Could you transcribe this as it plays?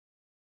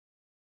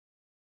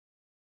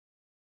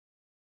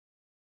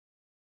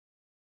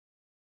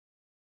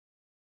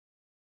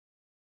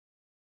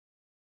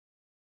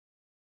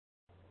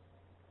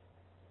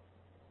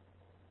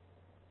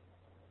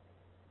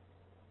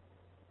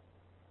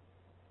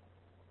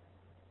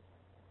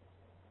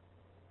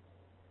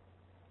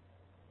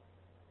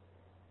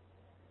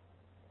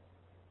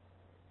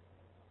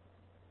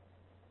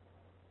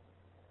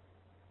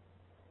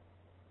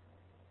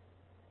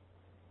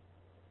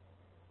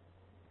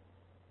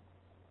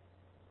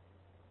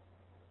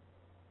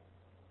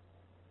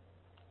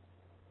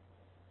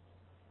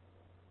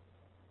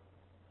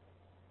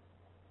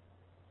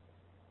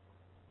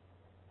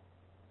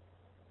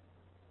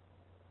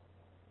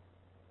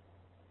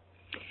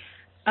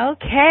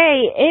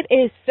Okay, it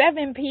is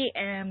 7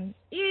 p.m.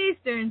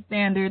 Eastern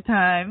Standard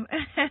Time.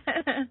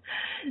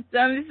 So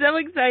I'm so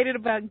excited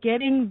about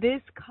getting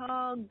this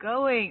call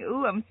going.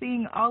 Ooh, I'm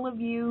seeing all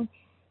of you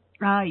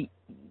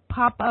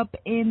pop up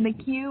in the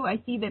queue.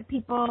 I see that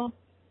people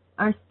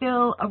are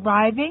still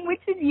arriving, which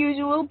is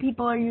usual.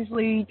 People are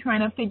usually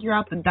trying to figure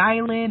out the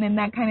dial-in and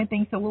that kind of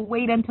thing. So we'll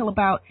wait until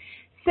about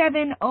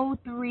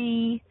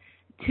 7:03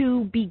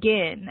 to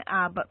begin.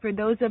 But for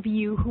those of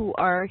you who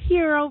are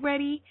here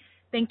already,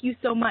 thank you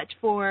so much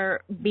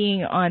for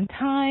being on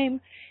time.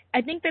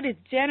 I think that it's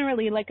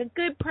generally like a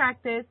good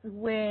practice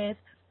with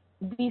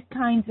these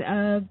kinds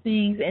of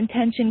things,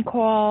 intention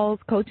calls,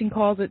 coaching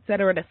calls,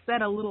 etc., to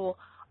set a little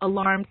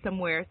alarm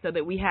somewhere so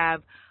that we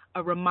have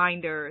a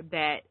reminder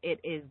that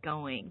it is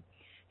going.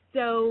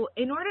 So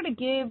in order to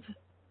give,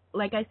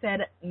 like I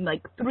said,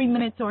 like 3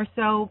 minutes or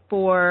so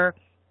for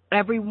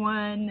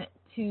everyone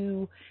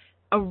to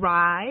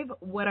arrive,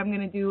 what I'm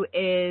going to do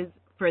is,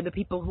 for the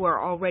people who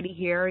are already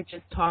here,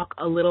 just talk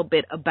a little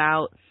bit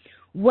about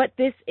what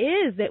this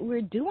is that we're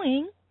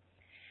doing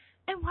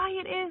and why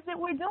it is that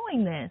we're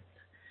doing this.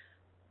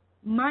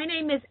 My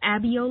name is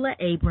Abiola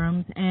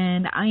Abrams,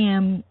 and I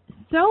am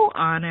so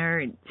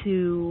honored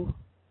to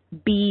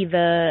be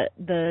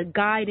the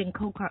guide and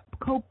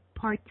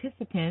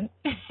co-participant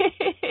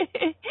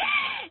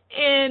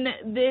in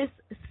this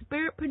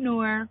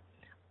Spiritpreneur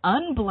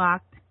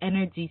Unblocked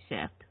energy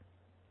shift,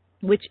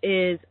 which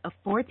is a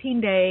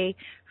 14-day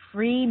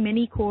free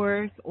mini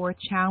course or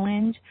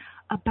challenge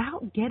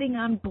about getting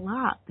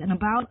unblocked and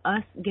about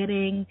us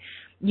getting,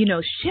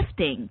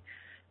 shifting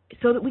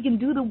so that we can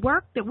do the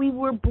work that we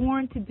were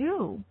born to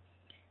do.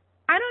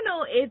 I don't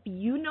know if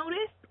you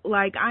noticed,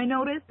 like I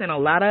noticed, and a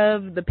lot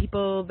of the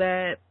people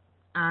that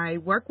I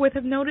work with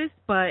have noticed,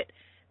 but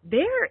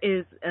there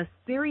is a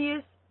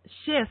serious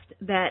shift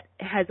that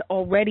is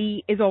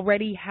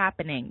already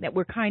happening, that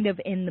we're kind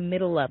of in the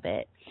middle of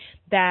it,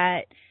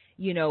 that,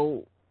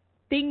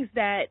 things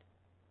that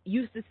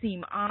used to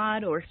seem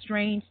odd or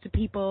strange to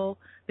people,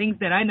 things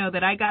that I know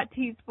that I got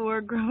teased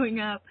for growing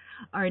up,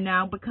 are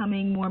now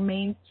becoming more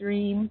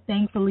mainstream,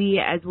 thankfully,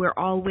 as we're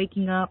all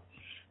waking up.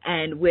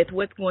 And with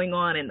what's going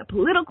on in the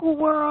political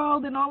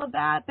world and all of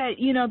that,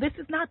 this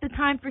is not the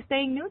time for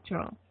staying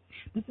neutral.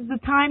 This is the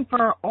time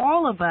for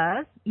all of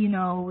us,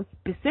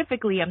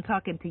 specifically I'm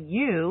talking to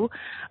you,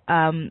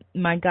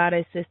 my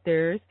goddess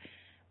sisters.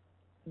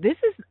 This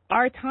is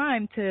our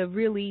time to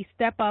really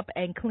step up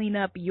and clean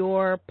up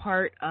your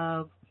part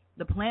of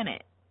the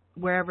planet,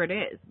 wherever it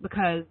is,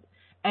 because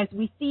as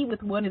we see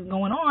with what is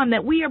going on,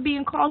 that we are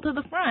being called to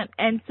the front.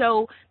 And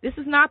so this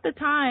is not the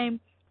time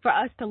for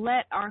us to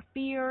let our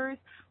fears,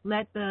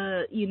 let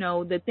the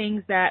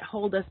things that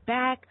hold us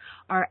back,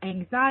 our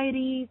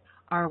anxieties,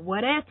 our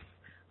what ifs,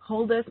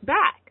 hold us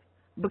back.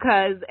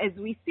 Because as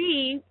we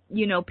see,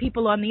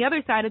 people on the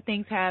other side of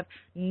things have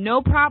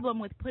no problem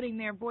with putting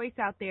their voice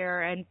out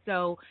there. And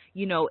so,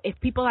 if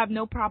people have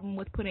no problem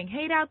with putting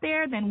hate out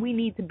there, then we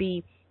need to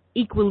be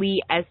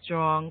equally as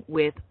strong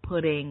with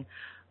putting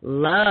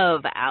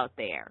love out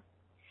there.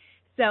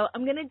 So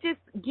I'm going to just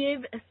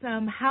give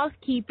some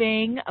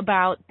housekeeping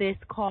about this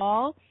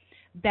call,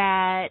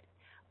 that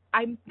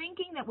I'm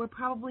thinking that we're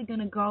probably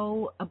going to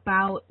go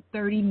about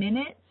 30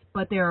 minutes,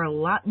 but there are a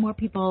lot more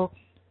people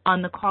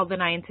on the call than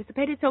I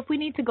anticipated. So if we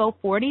need to go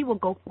 40, we'll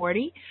go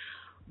 40.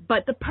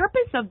 But the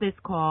purpose of this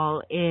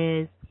call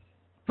is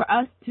for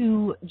us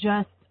to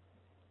just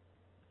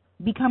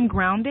become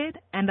grounded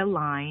and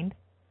aligned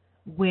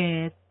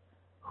with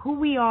who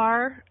we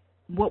are,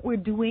 what we're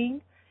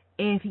doing,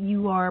 if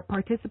you are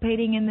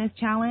participating in this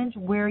challenge,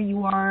 where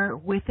you are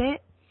with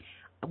it.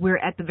 We're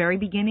at the very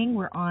beginning.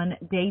 We're on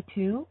day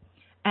 2.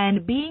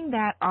 And being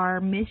that our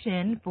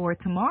mission for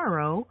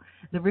tomorrow,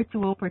 the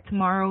ritual for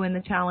tomorrow in the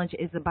challenge,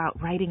 is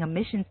about writing a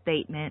mission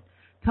statement,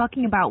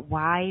 talking about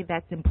why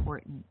that's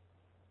important,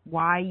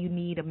 why you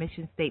need a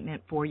mission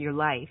statement for your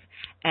life,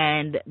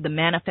 and the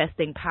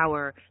manifesting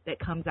power that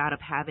comes out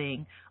of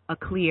having a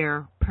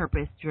clear,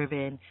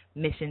 purpose-driven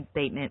mission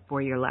statement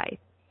for your life.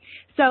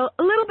 So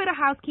a little bit of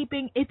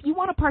housekeeping. If you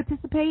want to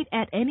participate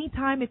at any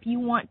time, if you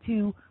want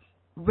to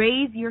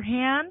raise your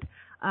hand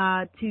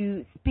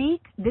to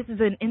speak, this is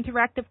an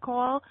interactive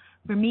call.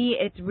 For me,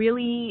 it's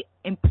really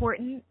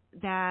important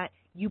that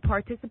you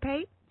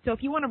participate. So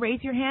if you want to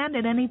raise your hand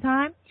at any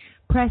time,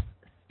 press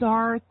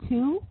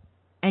 *2,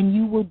 and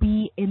you will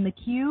be in the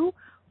queue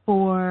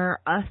for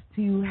us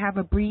to have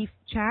a brief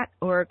chat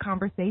or a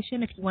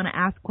conversation. If you want to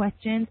ask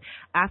questions,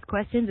 ask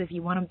questions. If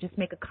you want to just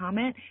make a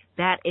comment,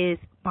 that is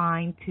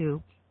fine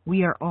too.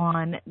 We are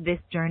on this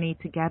journey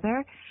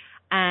together,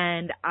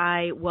 and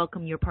I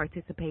welcome your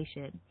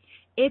participation.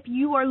 If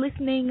you are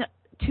listening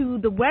to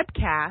the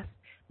webcast,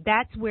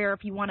 that's where,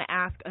 if you want to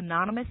ask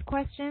anonymous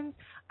questions,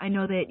 I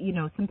know that,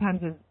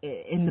 sometimes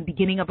in the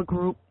beginning of a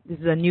group, this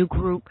is a new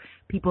group,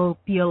 people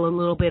feel a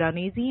little bit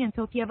uneasy. And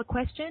so if you have a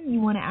question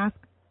you want to ask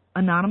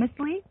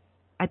anonymously,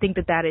 I think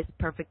that is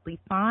perfectly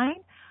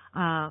fine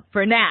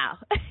for now.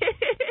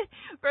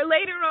 for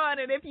later on.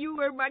 And if you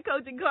were my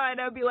coaching client,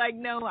 I'd be like,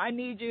 no, I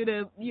need you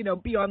to,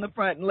 be on the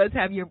front and let's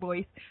have your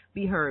voice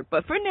be heard.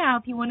 But for now,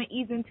 if you want to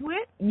ease into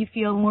it and you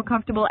feel more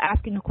comfortable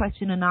asking a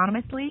question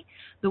anonymously,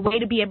 the way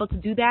to be able to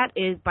do that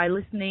is by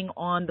listening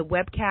on the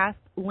webcast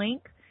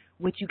link,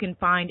 which you can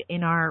find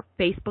in our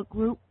Facebook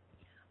group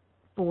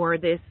for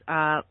this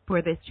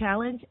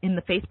challenge. In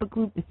the Facebook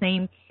group, the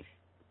same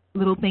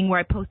little thing where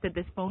I posted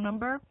this phone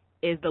number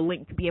is the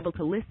link to be able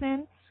to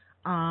listen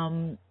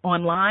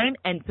online,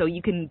 and so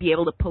you can be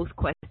able to post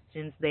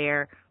questions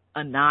there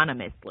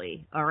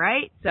anonymously. All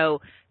right?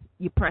 So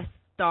you press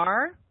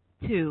 *2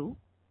 to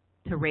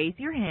raise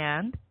your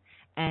hand,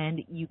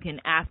 and you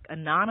can ask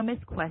anonymous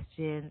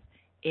questions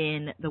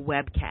in the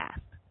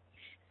webcast.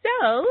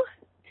 So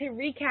to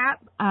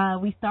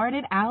recap, we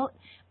started out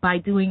by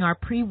doing our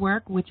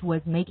pre-work, which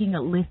was making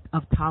a list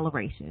of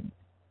toleration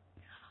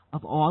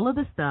of all of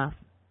the stuff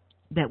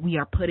that we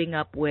are putting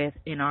up with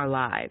in our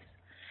lives.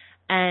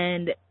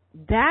 And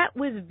that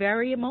was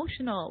very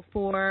emotional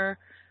for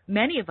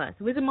many of us.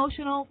 It was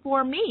emotional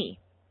for me,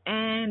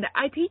 and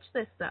I teach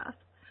this stuff.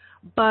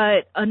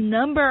 But a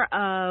number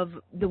of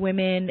the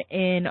women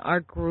in our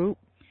group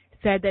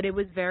said that it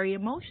was very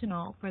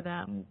emotional for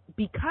them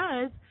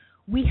because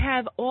we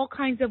have all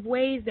kinds of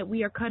ways that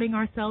we are cutting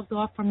ourselves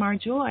off from our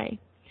joy.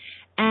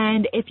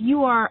 And if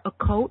you are a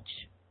coach,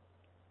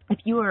 if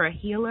you are a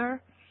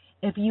healer,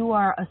 if you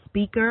are a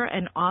speaker,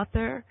 an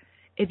author,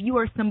 if you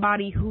are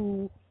somebody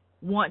who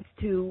wants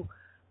to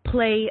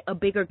play a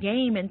bigger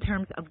game in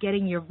terms of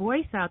getting your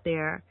voice out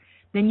there,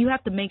 then you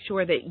have to make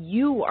sure that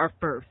you are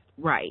first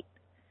right.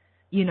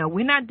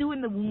 We're not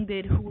doing the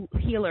wounded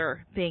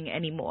healer thing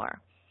anymore.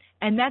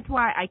 And that's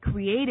why I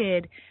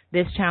created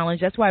this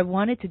challenge. That's why I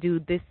wanted to do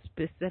this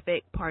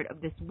specific part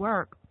of this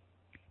work,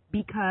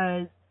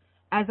 because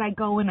as I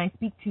go and I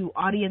speak to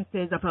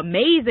audiences of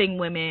amazing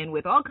women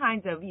with all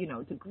kinds of,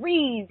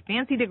 degrees,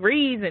 fancy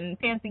degrees and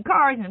fancy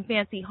cars and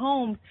fancy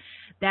homes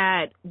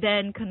that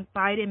then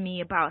confide in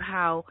me about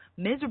how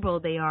miserable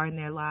they are in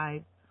their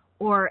lives,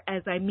 or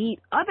as I meet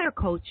other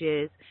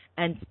coaches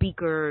and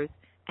speakers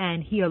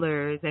and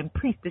healers and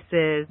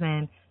priestesses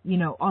and,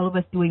 all of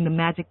us doing the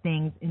magic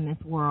things in this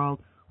world,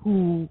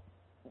 who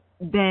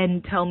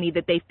then tell me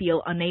that they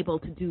feel unable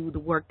to do the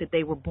work that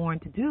they were born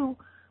to do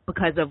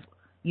because of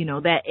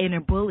that inner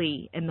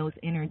bully and those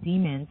inner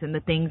demons and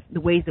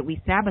the ways that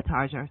we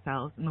sabotage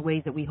ourselves and the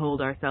ways that we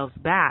hold ourselves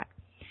back.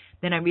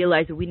 Then I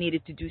realized that we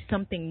needed to do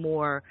something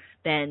more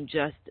than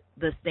just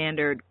the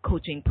standard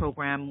coaching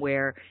program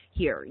where,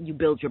 here, you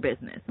build your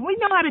business. And we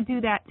know how to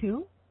do that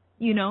too.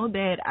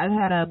 That I've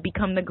had a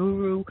Become the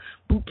Guru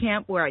boot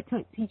camp where I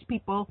teach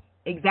people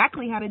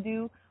exactly how to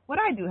do what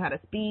I do, how to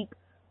speak,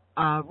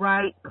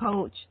 write,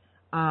 coach,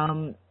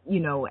 and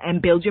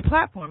build your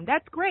platform.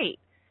 That's great.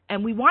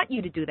 And we want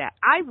you to do that.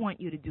 I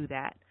want you to do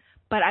that.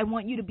 But I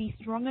want you to be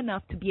strong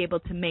enough to be able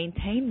to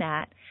maintain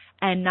that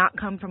and not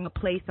come from a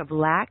place of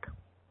lack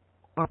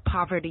or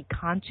poverty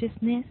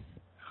consciousness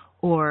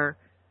or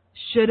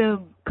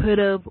should've,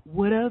 could've,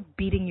 would've,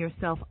 beating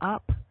yourself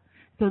up,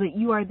 so that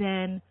you are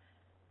then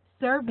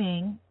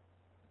serving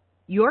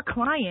your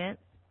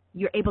clients.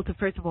 You're able to,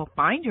 first of all,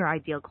 find your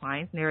ideal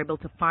clients, and they're able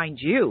to find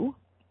you,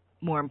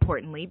 more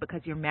importantly,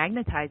 because you're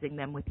magnetizing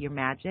them with your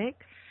magic.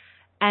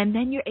 And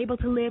then you're able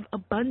to live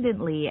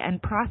abundantly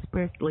and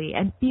prosperously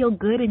and feel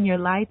good in your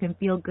life and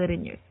feel good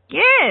in your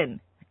skin.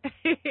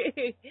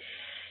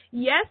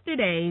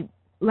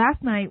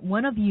 Last night,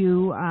 one of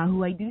you,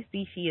 who I do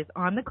see, she is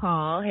on the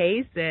call,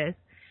 hey sis,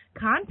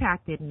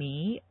 contacted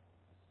me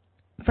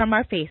from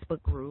our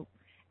Facebook group,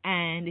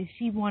 and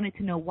she wanted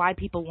to know why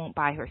people won't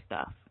buy her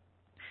stuff.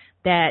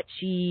 That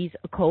she's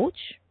a coach,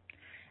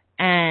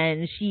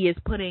 and she is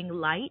putting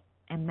light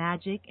and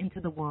magic into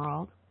the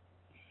world.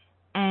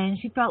 And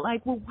she felt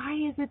like, well, why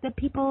is it that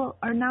people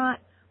are not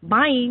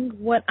buying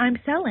what I'm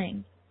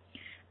selling?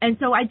 And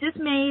so I just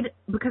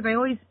because I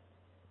always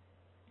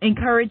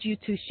encourage you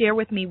to share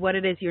with me what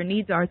it is your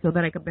needs are so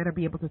that I could better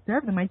be able to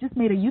serve them. I just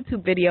made a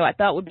YouTube video I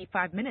thought would be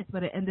 5 minutes,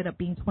 but it ended up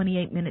being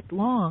 28 minutes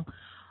long,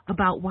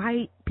 about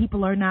why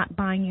people are not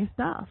buying your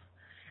stuff.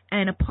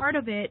 And a part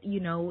of it,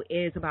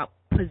 is about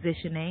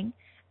positioning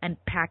and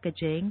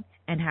packaging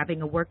and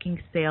having a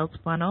working sales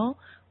funnel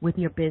with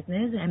your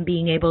business and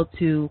being able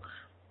to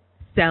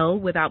sell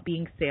without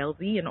being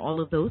salesy and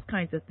all of those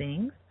kinds of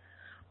things.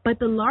 But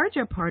the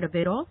larger part of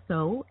it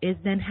also is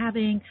then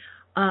having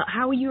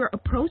how you're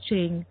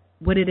approaching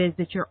what it is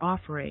that you're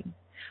offering,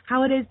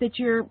 how it is that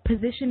you're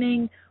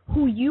positioning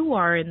who you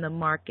are in the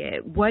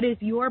market, what is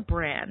your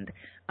brand,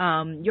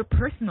 your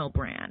personal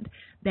brand,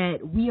 that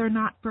we are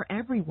not for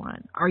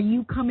everyone. Are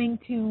you coming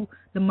to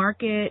the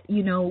market,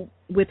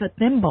 with a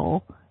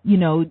thimble,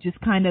 just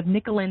kind of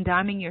nickel and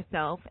diming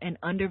yourself and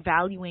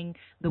undervaluing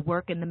the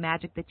work and the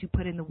magic that you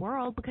put in the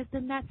world, because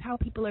then that's how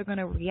people are going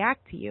to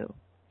react to you?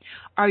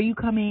 Are you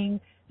coming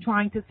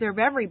trying to serve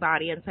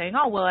everybody and saying,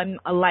 oh, well, I'm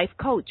a life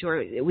coach,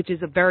 which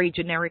is a very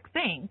generic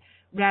thing,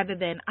 rather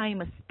than I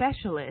am a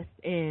specialist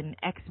in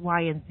X,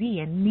 Y, and Z,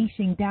 and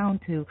niching down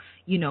to,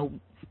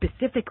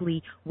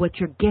 specifically what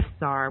your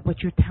gifts are,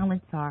 what your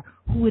talents are,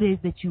 who it is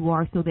that you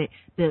are, so that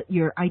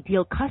your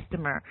ideal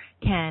customer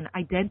can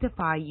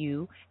identify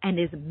you and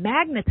is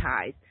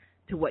magnetized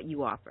to what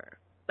you offer.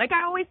 Like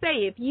I always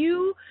say, if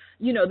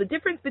the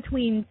difference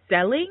between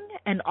selling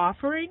and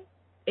offering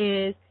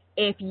is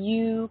if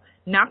you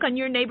knock on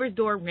your neighbor's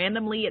door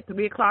randomly at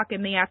 3 o'clock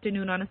in the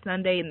afternoon on a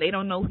Sunday and they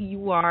don't know who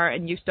you are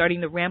and you're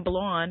starting to ramble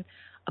on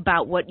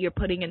about what you're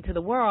putting into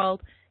the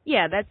world,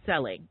 yeah, that's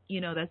selling.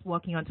 That's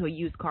walking onto a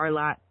used car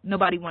lot.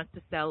 Nobody wants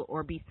to sell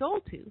or be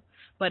sold to.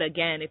 But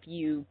again, if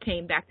you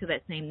came back to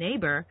that same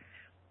neighbor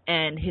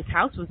and his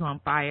house was on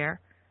fire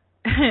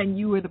and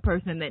you were the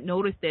person that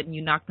noticed it and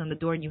you knocked on the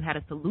door and you had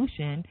a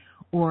solution,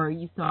 or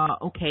you saw,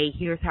 okay,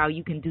 here's how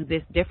you can do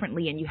this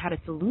differently and you had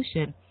a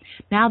solution,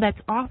 now that's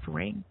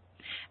offering.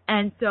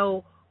 And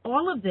so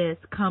all of this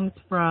comes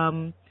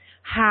from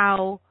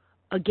how,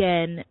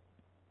 again,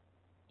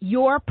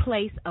 your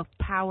place of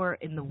power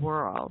in the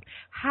world,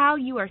 how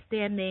you are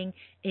standing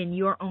in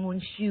your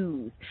own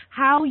shoes,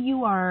 how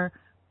you are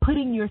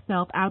putting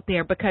yourself out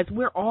there, because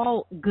we're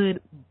all good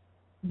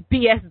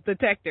BS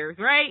detectors,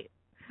 right?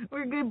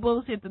 We're good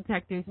bullshit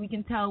detectors. We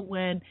can tell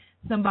when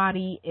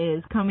somebody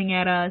is coming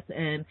at us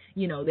and,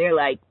 they're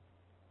like,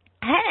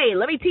 hey,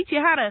 let me teach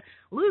you how to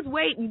lose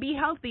weight and be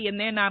healthy, and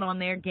they're not on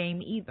their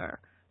game either.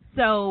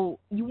 So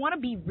you want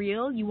to be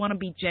real, you want to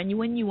be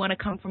genuine, you want to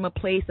come from a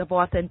place of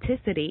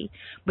authenticity,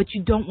 but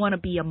you don't want to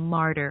be a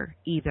martyr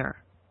either.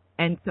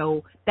 And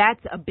so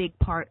that's a big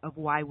part of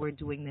why we're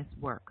doing this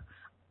work.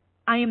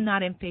 I am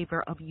not in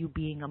favor of you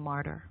being a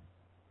martyr.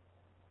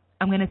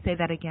 I'm going to say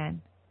that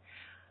again.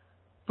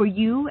 For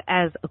you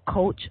as a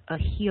coach, a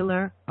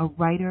healer, a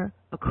writer,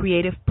 a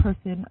creative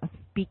person, a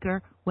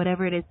speaker,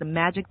 whatever it is, the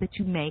magic that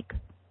you make,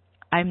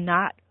 I'm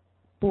not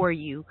for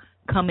you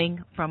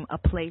coming from a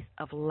place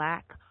of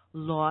lack,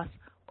 loss,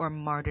 or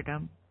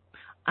martyrdom.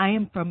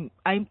 I'm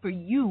for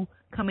you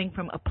coming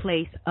from a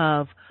place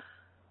of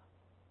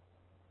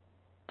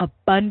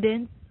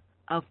abundance,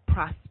 of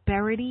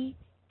prosperity,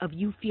 of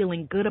you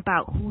feeling good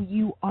about who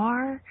you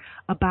are,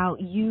 about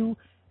you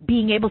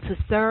being able to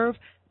serve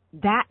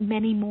that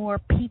many more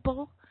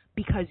people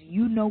because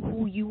you know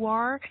who you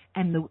are,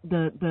 and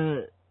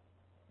the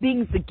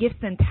things, the gifts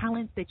and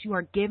talents that you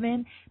are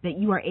given, that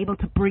you are able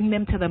to bring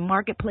them to the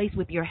marketplace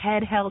with your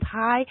head held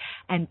high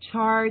and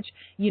charge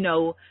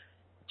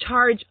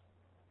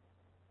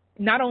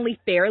not only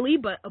fairly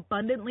but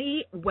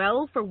abundantly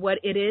well for what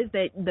it is,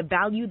 that the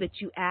value that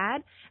you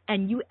add,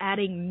 and you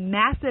adding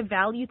massive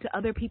value to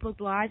other people's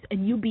lives,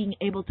 and you being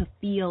able to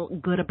feel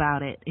good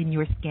about it in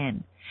your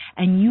skin,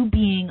 and you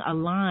being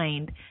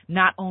aligned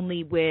not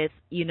only with,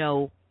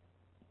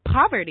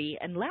 poverty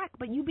and lack,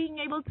 but you being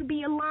able to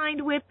be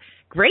aligned with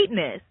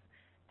greatness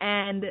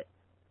and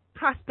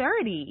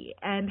prosperity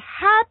and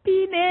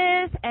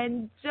happiness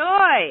and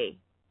joy.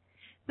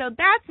 So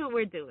that's what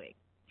we're doing.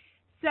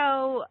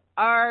 So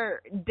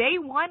our day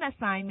one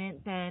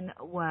assignment then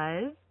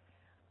was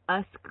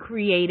us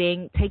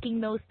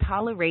taking those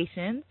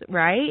tolerations,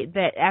 right,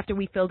 that after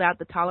we filled out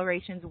the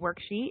tolerations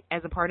worksheet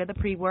as a part of the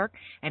pre-work.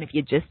 And if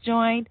you just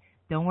joined,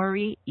 don't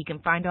worry, you can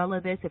find all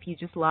of this if you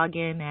just log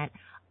in at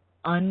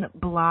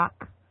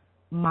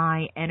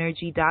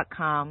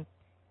unblockmyenergy.com.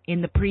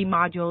 In the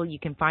pre-module, you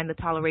can find the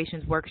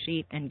tolerations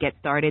worksheet and get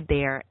started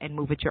there and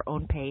move at your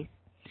own pace.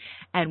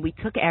 And we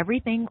took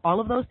everything, all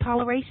of those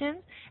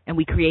tolerations, and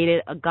we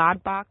created a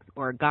God box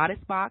or a goddess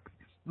box.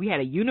 We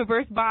had a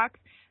universe box.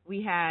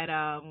 We had,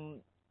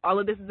 all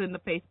of this is in the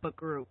Facebook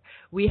group.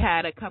 We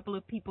had a couple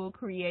of people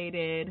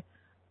created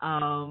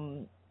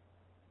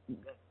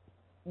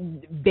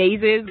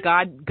vases,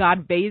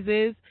 God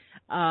vases,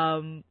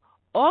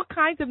 all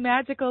kinds of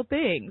magical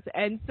things.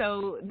 And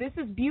so this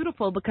is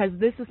beautiful because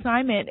this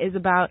assignment is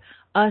about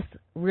us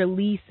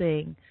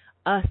releasing,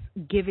 us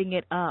giving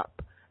it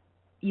up,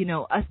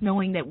 us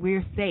knowing that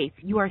we're safe.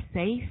 You are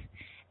safe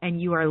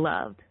and you are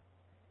loved.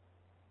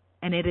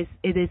 And it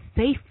is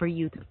safe for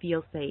you to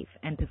feel safe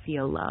and to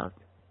feel loved.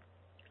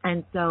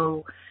 And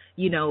so,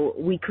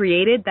 we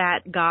created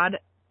that God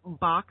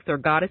box or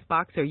goddess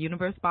box or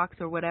universe box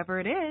or whatever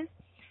it is.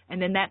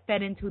 And then that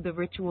fed into the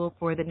ritual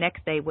for the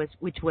next day,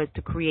 which was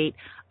to create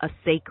a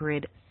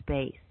sacred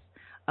space,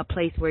 a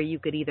place where you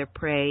could either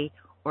pray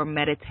or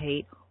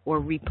meditate or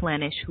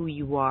replenish who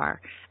you are.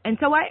 And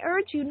so I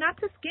urge you not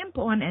to skimp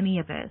on any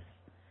of this.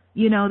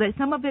 That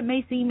some of it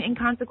may seem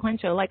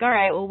inconsequential, like, all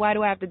right, well, why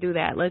do I have to do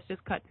that? Let's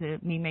just cut to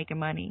me making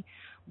money.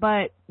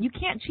 But you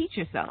can't cheat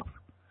yourself.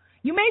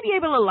 You may be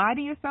able to lie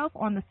to yourself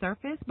on the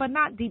surface, but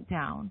not deep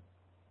down.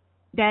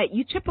 That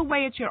you chip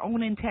away at your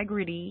own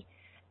integrity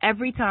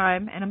every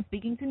time, and I'm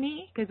speaking to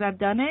me because I've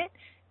done it,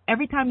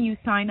 every time you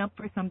sign up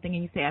for something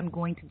and you say, I'm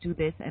going to do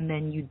this, and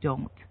then you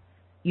don't.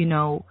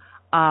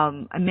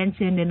 I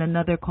mentioned in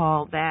another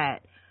call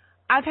that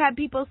I've had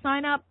people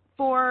sign up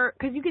for,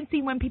 because you can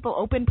see when people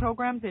open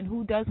programs and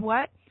who does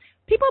what.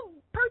 People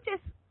purchase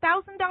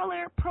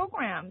 $1,000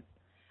 programs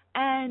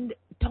and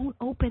don't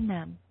open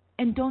them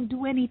and don't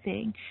do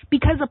anything.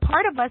 Because a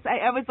part of us,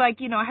 I was like,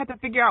 I had to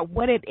figure out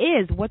what it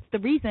is. What's the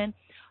reason?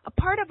 A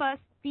part of us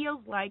feels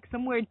like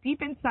somewhere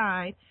deep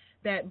inside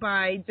that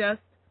by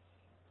just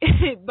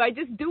by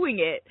just doing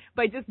it,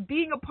 by just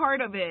being a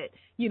part of it,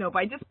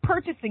 by just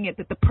purchasing it,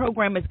 that the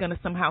program is going to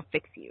somehow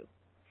fix you.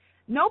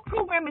 No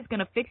program is going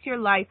to fix your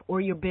life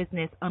or your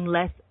business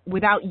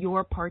without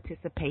your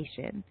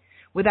participation,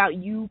 without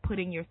you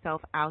putting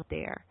yourself out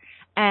there.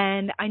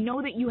 And I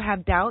know that you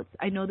have doubts.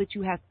 I know that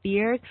you have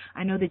fears.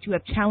 I know that you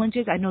have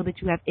challenges. I know that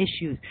you have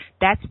issues.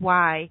 That's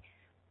why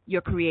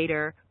your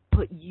Creator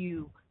put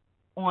you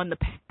on the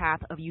path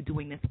of you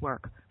doing this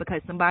work,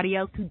 because somebody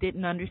else who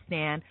didn't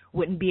understand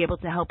wouldn't be able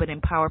to help and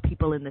empower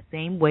people in the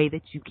same way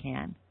that you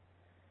can.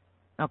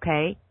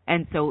 Okay?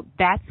 And so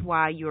that's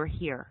why you're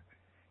here.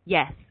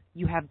 Yes,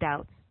 you have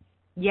doubts.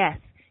 Yes,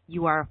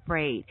 you are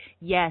afraid.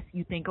 Yes,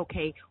 you think,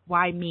 okay,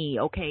 why me?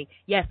 Okay,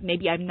 yes,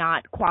 maybe I'm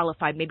not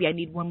qualified. Maybe I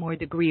need one more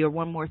degree or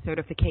one more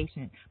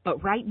certification.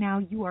 But right now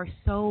you are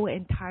so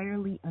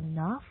entirely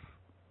enough.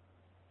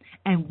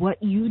 And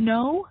what you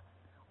know,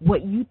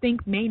 what you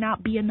think may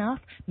not be enough,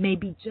 may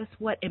be just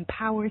what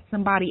empowers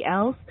somebody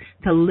else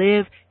to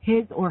live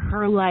his or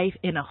her life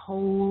in a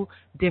whole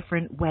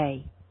different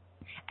way.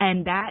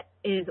 And that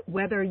is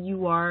whether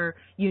you are,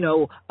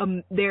 there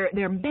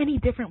are many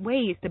different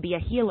ways to be a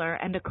healer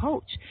and a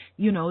coach.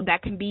 That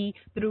can be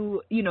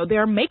through,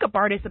 there are makeup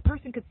artists. A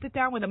person could sit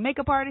down with a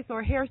makeup artist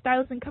or a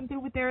hairstylist and come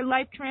through with their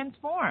life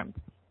transformed.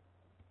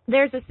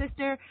 There's a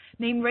sister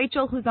named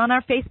Rachel who's on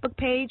our Facebook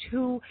page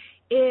who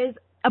is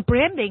a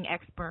branding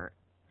expert.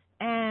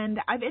 And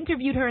I've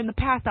interviewed her in the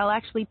past. I'll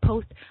actually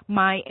post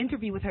my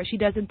interview with her. She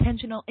does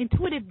intentional,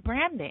 intuitive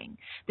branding,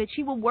 that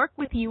she will work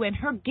with you, and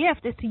her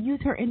gift is to use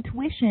her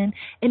intuition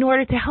in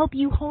order to help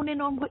you hone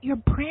in on what your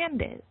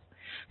brand is.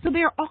 So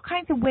there are all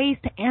kinds of ways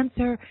to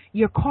answer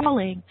your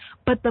calling,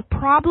 but the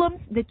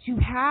problems that you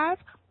have,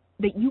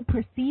 that you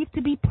perceive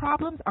to be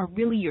problems, are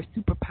really your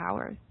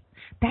superpowers.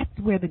 That's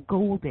where the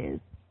gold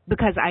is,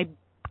 because I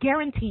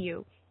guarantee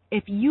you,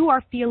 if you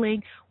are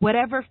feeling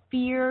whatever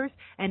fears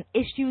and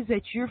issues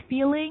that you're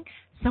feeling,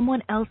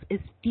 someone else is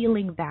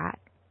feeling that.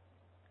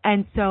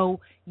 And so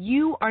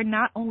you are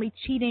not only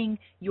cheating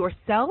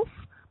yourself,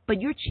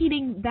 but you're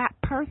cheating that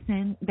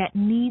person that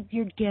needs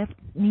your gifts,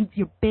 needs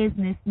your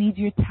business, needs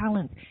your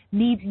talents,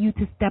 needs you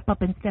to step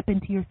up and step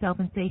into yourself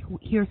and say,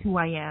 here's who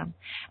I am.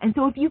 And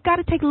so if you've got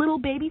to take little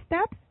baby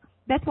steps,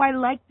 that's why I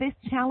like this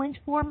challenge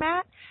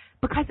format,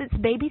 because it's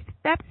baby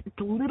steps, it's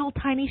little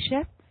tiny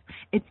shifts.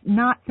 It's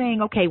not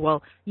saying, okay,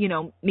 well,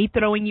 me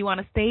throwing you on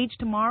a stage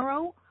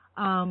tomorrow,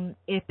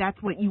 if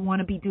that's what you want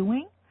to be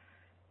doing.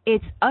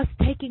 It's us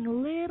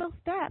taking little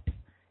steps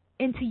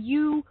into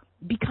you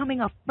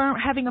becoming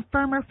having a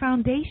firmer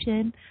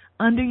foundation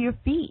under your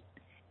feet,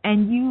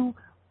 and you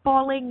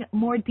falling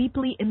more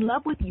deeply in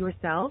love with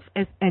yourself,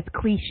 as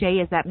cliche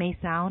as that may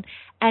sound,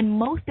 and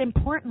most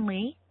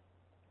importantly,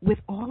 with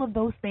all of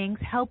those things,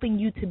 helping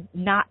you to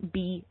not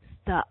be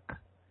stuck.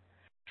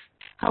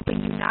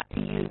 Helping you not to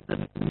use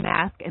the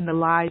mask and the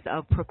lies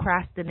of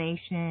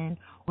procrastination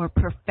or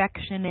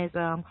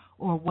perfectionism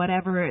or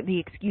whatever the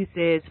excuse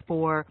is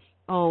for,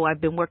 I've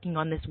been working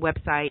on this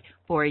website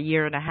for 1.5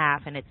 years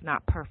and it's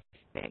not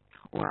perfect.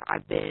 Or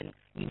I've been,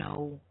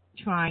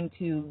 trying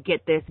to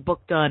get this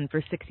book done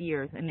for 6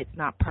 years and it's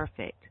not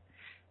perfect.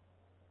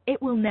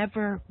 It will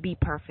never be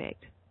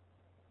perfect.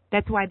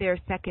 That's why there are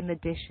second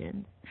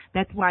editions.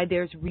 That's why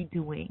there's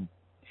redoing.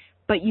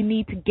 But you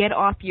need to get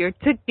off your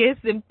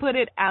tickets and put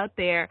it out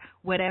there,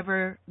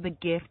 whatever the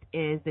gift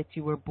is that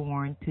you were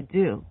born to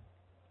do.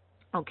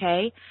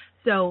 Okay?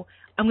 So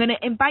I'm going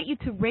to invite you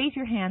to raise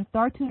your hand,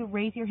 to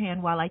raise your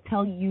hand while I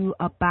tell you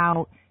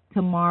about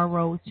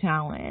tomorrow's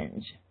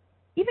challenge.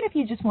 Even if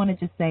you just want to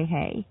just say,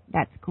 hey,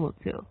 that's cool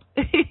too.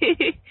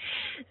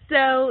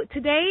 So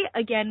today,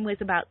 again, was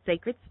about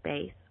sacred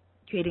space,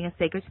 creating a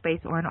sacred space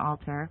or an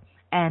altar.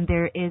 And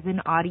there is an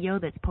audio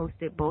that's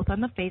posted both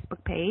on the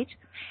Facebook page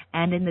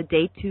and in the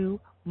Day 2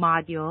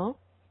 module,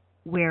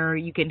 where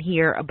you can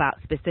hear about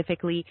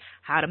specifically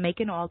how to make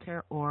an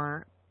altar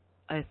or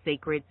a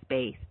sacred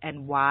space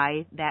and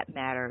why that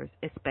matters,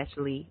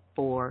 especially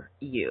for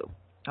you.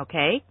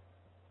 Okay?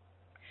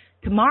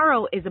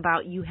 Tomorrow is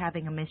about you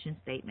having a mission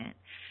statement.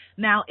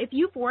 Now, if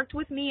you've worked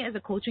with me as a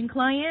coaching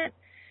client,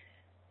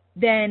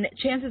 then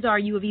chances are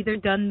you have either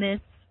done this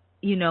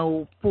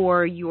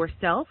for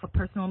yourself, a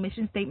personal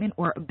mission statement,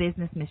 or a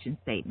business mission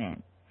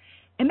statement.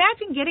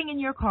 Imagine getting in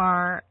your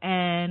car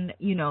and,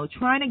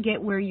 trying to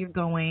get where you're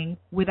going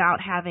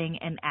without having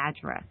an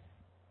address.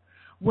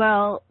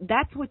 Well,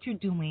 that's what you're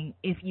doing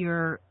if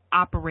you're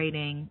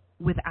operating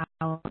without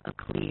a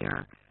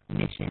clear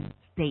mission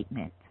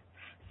statement.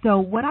 So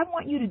what I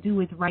want you to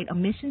do is write a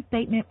mission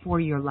statement for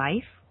your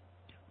life,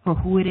 for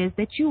who it is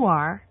that you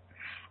are,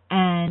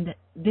 and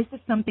this is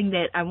something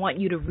that I want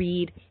you to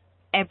read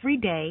every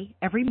day,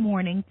 every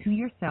morning to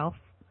yourself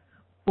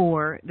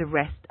for the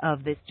rest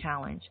of this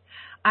challenge.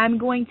 I'm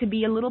going to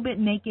be a little bit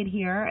naked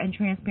here and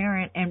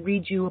transparent and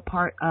read you a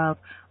part of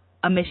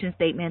a mission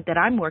statement that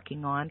I'm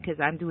working on, because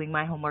I'm doing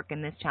my homework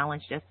in this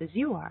challenge just as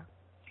you are.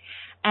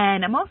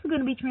 And I'm also going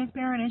to be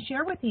transparent and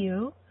share with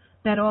you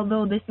that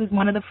although this is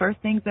one of the first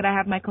things that I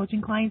have my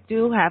coaching clients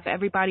do, have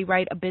everybody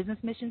write a business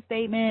mission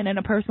statement and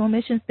a personal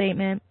mission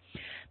statement,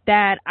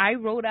 that I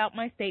wrote out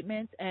my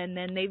statements and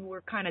then they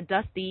were kind of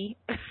dusty,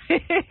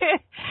 kind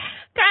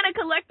of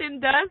collecting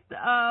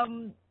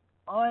dust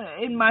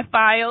in my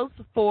files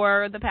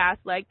for the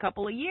past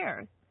couple of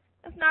years.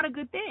 That's not a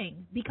good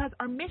thing because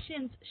our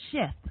missions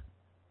shift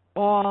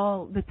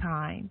all the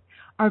time.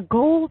 Our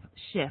goals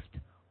shift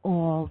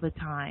all the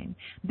time.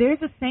 There's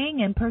a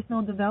saying in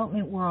personal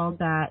development world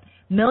that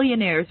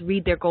millionaires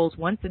read their goals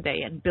once a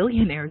day and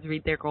billionaires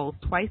read their goals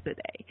twice a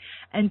day.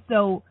 And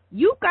so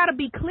you've got to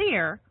be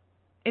clear.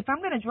 If I'm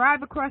going to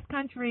drive across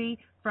country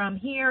from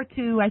here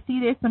to, I see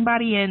there's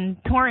somebody in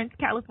Torrance,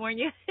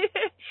 California.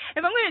 If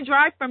I'm going to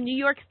drive from New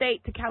York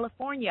State to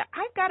California,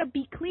 I've got to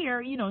be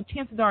clear.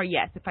 Chances are,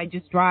 yes, if I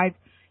just drive,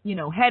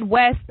 head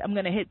west, I'm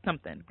going to hit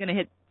something. I'm going to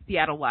hit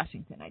Seattle,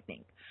 Washington, I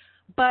think.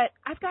 But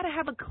I've got to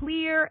have a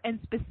clear and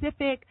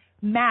specific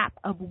map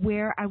of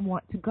where I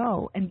want to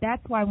go. And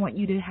that's why I want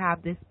you to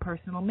have this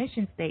personal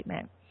mission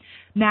statement.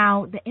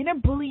 Now, the inner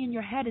bully in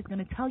your head is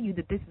going to tell you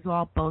that this is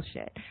all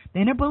bullshit.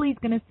 The inner bully is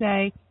going to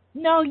say,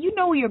 no, you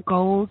know your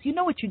goals. You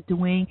know what you're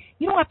doing.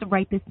 You don't have to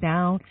write this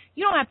down.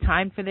 You don't have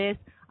time for this.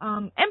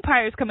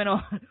 Empire's coming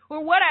on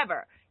or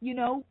whatever,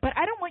 But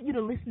I don't want you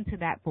to listen to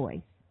that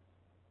voice.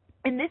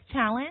 In this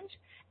challenge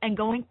and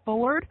going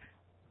forward,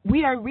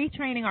 we are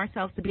retraining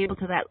ourselves to be able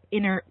to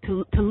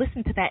to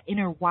listen to that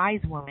inner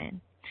wise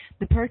woman,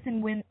 the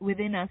person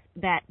within us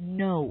that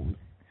knows,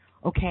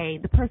 okay,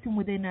 the person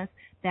within us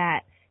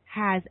that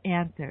has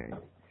answers,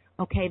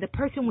 okay, the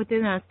person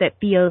within us that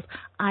feels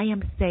I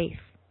am safe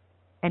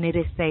and it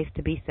is safe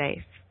to be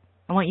safe.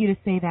 I want you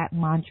to say that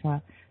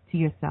mantra to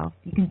yourself.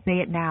 You can say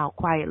it now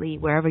quietly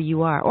wherever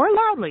you are or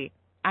loudly.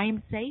 I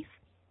am safe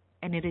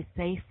and it is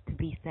safe to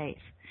be safe.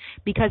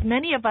 Because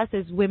many of us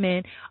as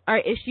women, our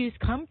issues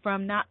come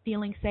from not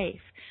feeling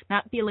safe,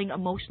 not feeling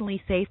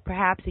emotionally safe.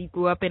 Perhaps you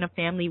grew up in a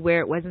family where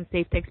it wasn't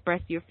safe to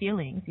express your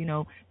feelings.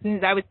 As soon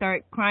as I would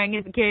start crying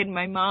as a kid,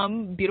 my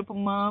mom, beautiful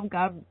mom,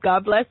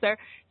 God bless her,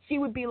 she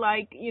would be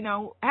like,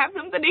 have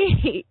something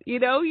to eat.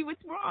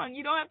 What's wrong?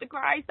 You don't have to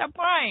cry. Stop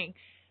crying.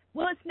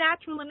 Well, it's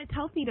natural and it's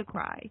healthy to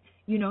cry.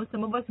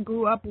 Some of us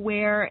grew up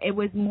where it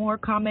was more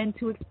common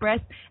to express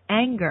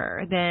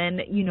anger than,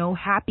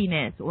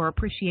 happiness or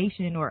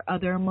appreciation or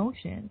other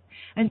emotions.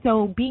 And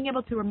so being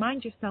able to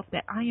remind yourself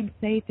that I am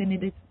safe and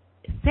it is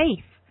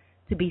safe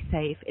to be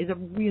safe is a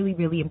really,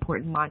 really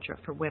important mantra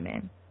for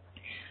women.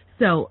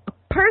 So a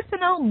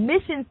personal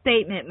mission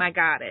statement, my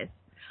goddess.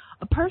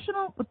 A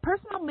personal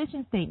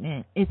mission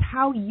statement is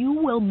how you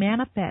will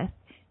manifest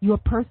your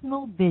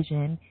personal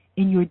vision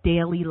in your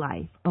daily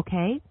life,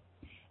 okay?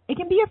 It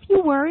can be a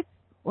few words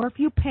or a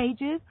few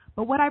pages,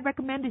 but what I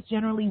recommend is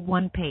generally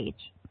one page.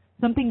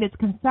 Something that's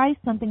concise,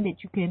 something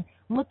that you can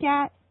look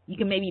at. You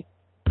can maybe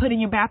put in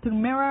your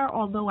bathroom mirror,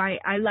 although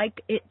I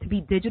like it to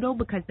be digital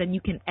because then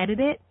you can edit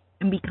it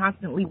and be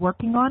constantly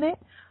working on it.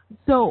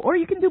 Or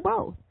you can do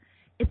both.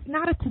 It's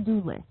not a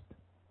to-do list.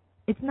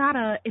 It's not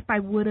a if I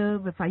would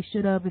have, if I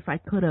should have, if I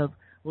could have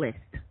list,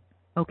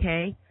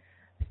 okay?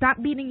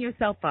 Stop beating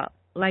yourself up.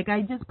 Like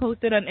I just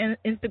posted on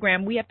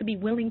Instagram, we have to be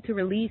willing to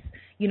release,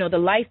 the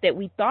life that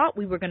we thought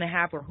we were going to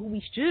have or who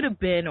we should have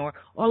been or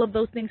all of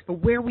those things for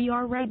where we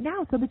are right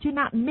now so that you're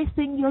not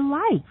missing your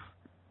life,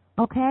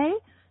 okay?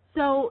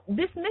 So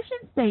this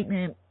mission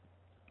statement,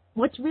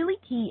 what's really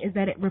key is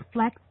that it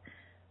reflects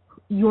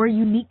your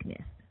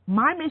uniqueness.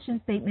 My mission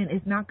statement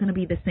is not going to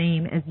be the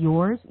same as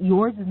yours.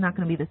 Yours is not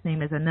going to be the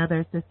same as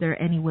another sister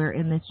anywhere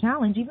in this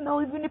challenge, even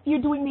if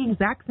you're doing the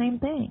exact same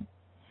thing.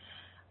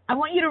 I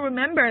want you to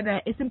remember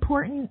that it's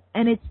important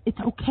and it's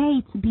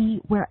okay to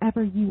be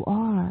wherever you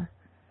are,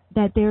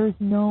 that there's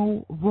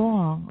no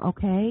wrong,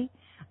 okay?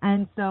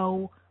 And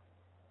so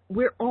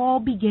we're all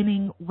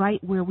beginning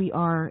right where we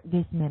are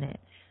this minute.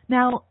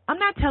 Now, I'm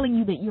not telling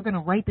you that you're going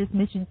to write this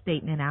mission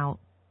statement out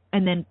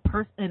and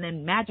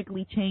then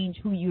magically change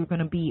who you're going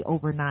to be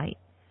overnight.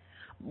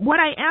 What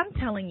I am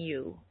telling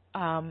you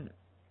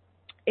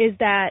is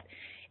that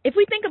if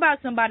we think about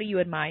somebody you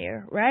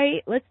admire,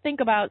 right? Let's think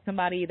about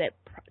somebody that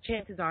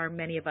chances are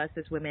many of us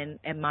as women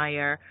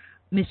admire,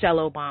 Michelle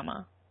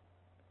Obama.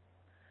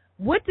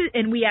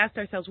 And we asked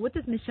ourselves, what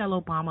does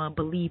Michelle Obama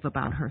believe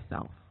about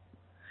herself?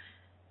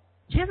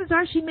 Chances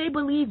are she may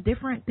believe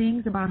different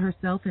things about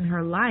herself in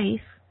her life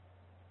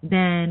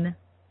than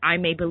I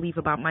may believe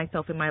about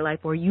myself in my life,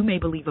 or you may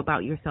believe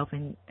about yourself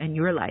in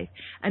your life.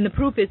 And the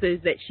proof is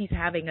that she's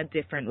having a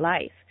different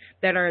life,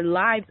 that our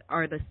lives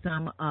are the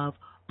sum of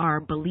our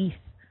beliefs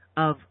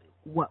of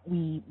what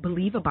we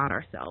believe about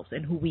ourselves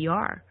and who we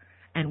are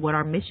and what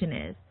our mission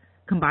is,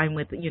 combined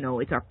with,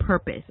 it's our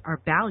purpose, our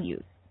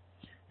values.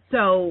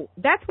 So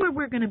that's where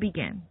we're going to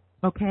begin,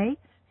 okay?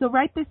 So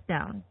write this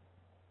down.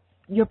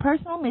 Your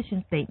personal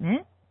mission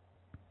statement,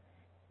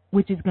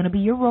 which is going to be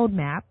your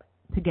roadmap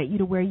to get you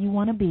to where you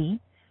want to be,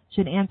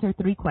 should answer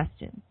 3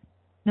 questions.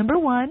 Number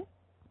 1,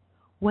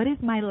 what is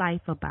my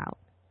life about?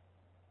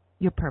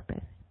 Your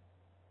purpose.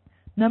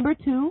 Number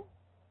 2,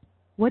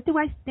 what do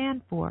I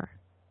stand for?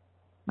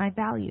 My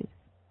values.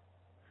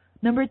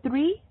 Number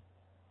 3,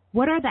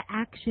 what are the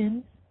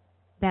actions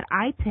that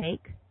I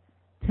take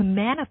to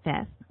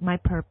manifest my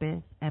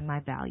purpose and my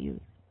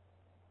values?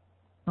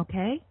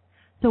 Okay?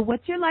 So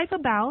what's your life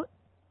about?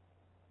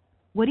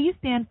 What do you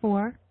stand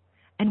for?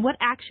 And what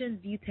actions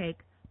do you take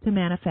to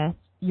manifest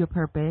your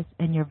purpose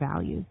and your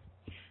values?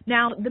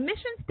 Now, the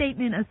mission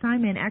statement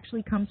assignment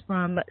actually comes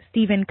from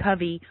Stephen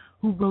Covey,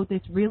 who wrote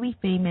this really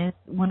famous,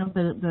 one of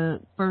the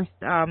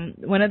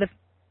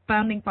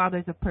founding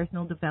fathers of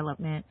personal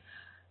development.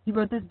 He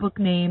wrote this book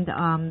named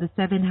The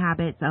 7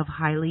 Habits of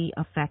Highly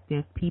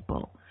Effective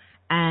People.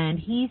 And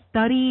he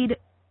studied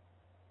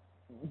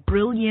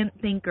brilliant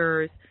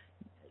thinkers,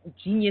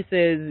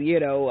 geniuses,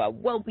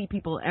 wealthy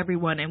people,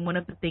 everyone. And one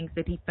of the things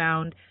that he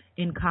found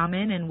in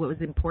common and what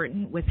was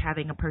important was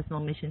having a personal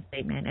mission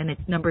statement. And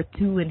it's number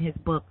 2 in his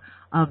book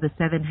of the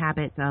 7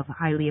 Habits of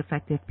Highly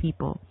Effective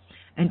People.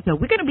 And so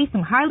we're going to be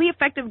some highly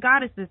effective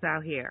goddesses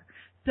out here.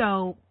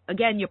 So,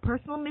 again, your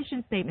personal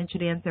mission statement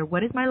should answer,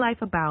 what is my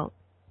life about?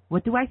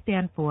 What do I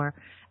stand for?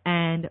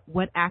 And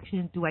what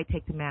actions do I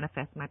take to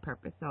manifest my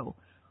purpose? So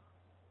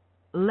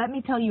let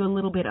me tell you a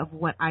little bit of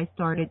what I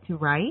started to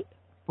write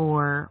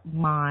for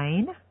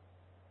mine.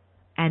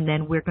 And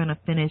then we're going to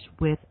finish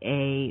with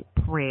a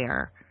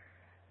prayer.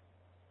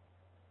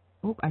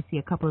 Oh, I see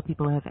a couple of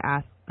people have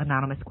asked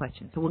anonymous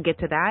questions. So we'll get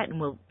to that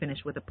and we'll finish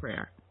with a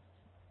prayer.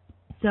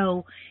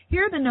 So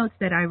here are the notes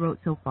that I wrote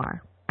so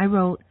far. I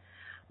wrote,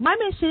 my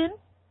mission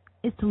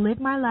is to live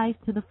my life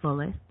to the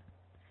fullest,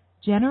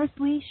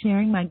 generously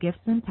sharing my gifts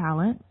and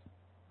talents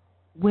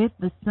with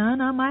the sun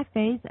on my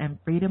face and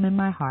freedom in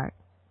my heart.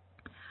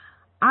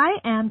 I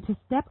am to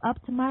step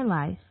up to my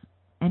life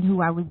and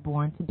who I was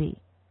born to be,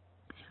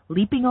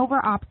 leaping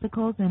over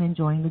obstacles and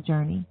enjoying the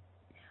journey.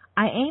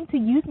 I aim to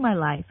use my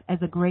life as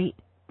a great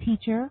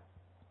teacher,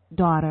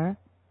 daughter,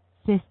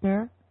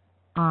 sister,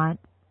 aunt,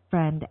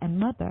 friend, and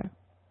mother.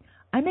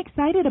 I'm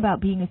excited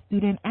about being a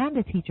student and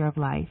a teacher of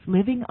life,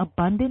 living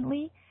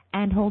abundantly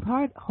and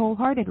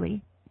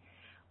wholeheartedly.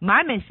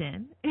 My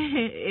mission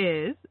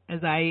is,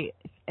 as I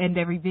end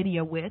every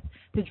video with,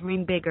 to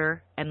dream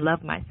bigger and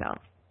love myself.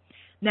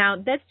 Now,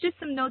 that's just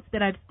some notes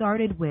that I've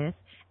started with,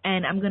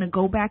 and I'm going to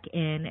go back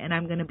in and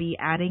I'm going to be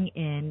adding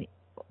in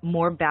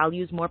more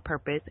values, more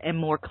purpose, and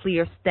more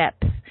clear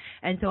steps.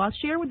 And so I'll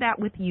share that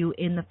with you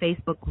in the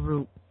Facebook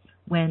group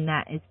when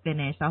that is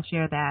finished. I'll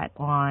share that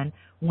on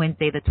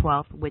Wednesday the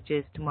 12th, which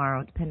is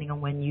tomorrow, depending on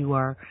when you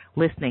are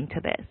listening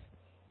to this.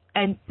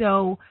 And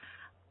so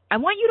I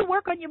want you to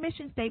work on your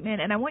mission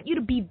statement, and I want you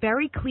to be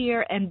very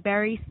clear and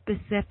very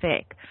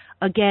specific.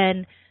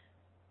 Again,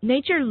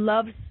 nature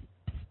loves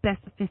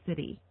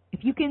specificity.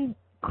 If you can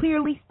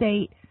clearly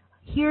state,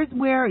 here's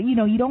where, you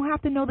don't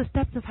have to know the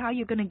steps of how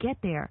you're going to get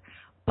there,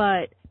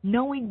 but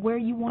knowing where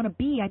you want to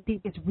be, I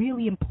think is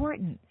really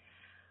important.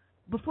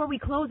 Before we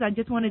close, I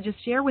just want to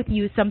just share with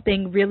you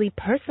something really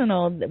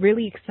personal,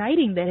 really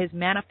exciting that has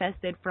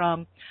manifested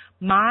from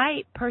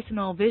my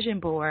personal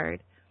vision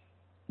board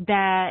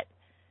that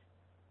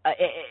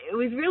it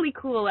was really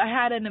cool. I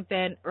had an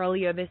event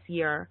earlier this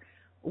year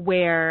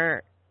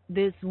where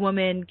this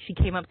woman, she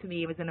came up to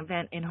me. It was an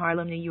event in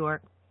Harlem, New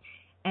York,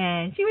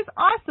 and she was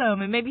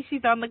awesome, and maybe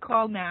she's on the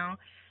call now.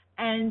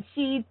 And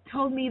she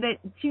told me that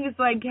she was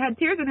had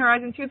tears in her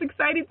eyes, and she was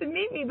excited to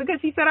meet me because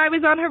she said I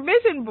was on her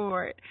vision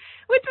board,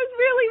 which was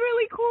really,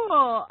 really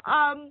cool.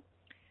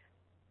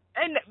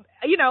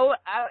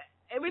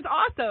 It was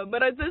awesome.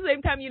 But at the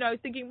same time, I was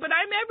thinking, but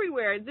I'm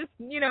everywhere. Just,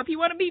 if you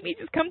want to meet me,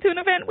 just come to an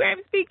event where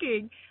I'm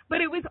speaking.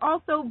 But it was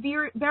also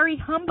very, very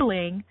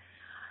humbling.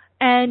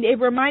 And it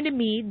reminded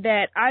me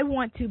that I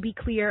want to be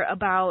clear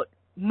about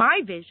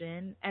my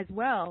vision as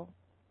well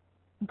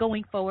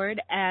going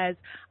forward as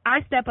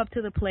I step up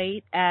to the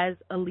plate as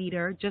a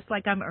leader, just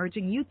like I'm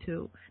urging you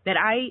to, that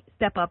I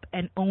step up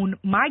and own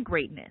my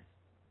greatness.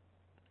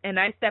 And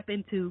I step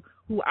into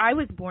who I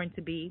was born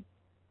to be,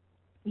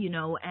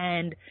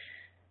 and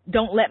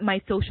don't let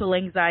my social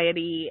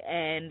anxiety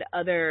and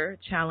other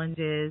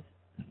challenges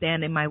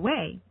stand in my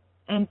way.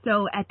 And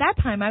so at that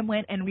time, I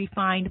went and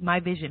refined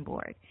my vision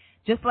board.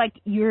 Just like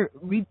you're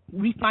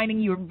refining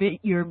your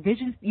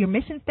vision, your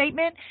mission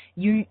statement,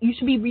 you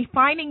should be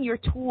refining your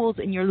tools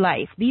in your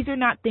life. These are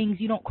not things,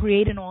 you don't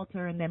create an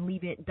altar and then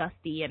leave it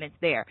dusty and it's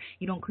there.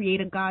 You don't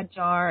create a God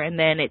jar and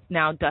then it's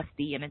now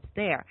dusty and it's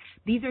there.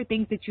 These are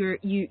things that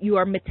you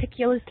are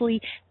meticulously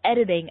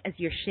editing as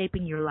you're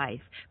shaping your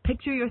life.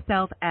 Picture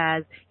yourself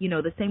as,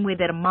 the same way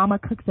that a mama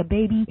cooks a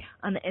baby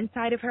on the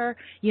inside of her,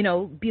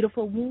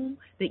 beautiful womb,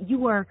 that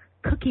you are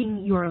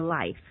cooking your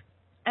life.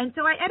 And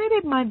so I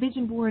edited my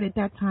vision board at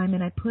that time,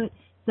 and I put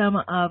some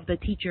of the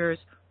teachers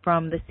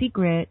from The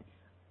Secret,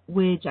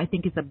 which I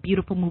think is a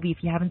beautiful movie.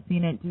 If you haven't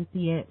seen it, do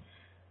see it.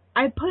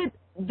 I put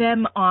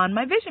them on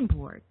my vision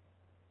board.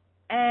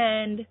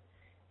 And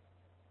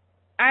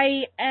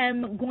I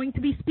am going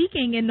to be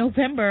speaking in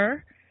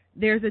November.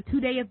 There's a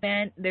 2-day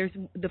event.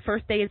 The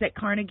first day is at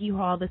Carnegie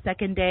Hall. The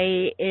second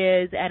day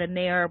is at a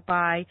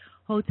nearby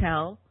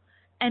hotel.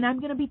 And I'm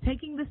going to be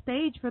taking the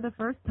stage for the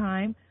first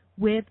time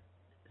with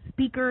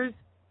speakers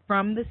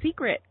from The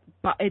Secret,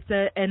 It's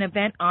an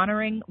event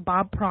honoring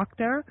Bob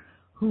Proctor,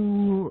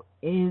 who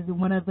is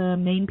one of the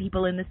main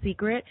people in The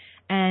Secret,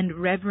 and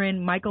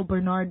Reverend Michael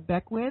Bernard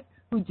Beckwith,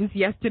 who just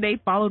yesterday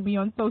followed me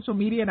on social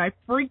media, and I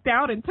freaked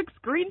out and took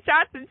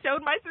screenshots and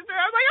showed my sister.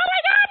 I was like, oh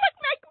my God,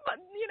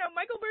 look,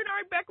 Michael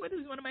Bernard Beckwith,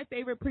 who's one of my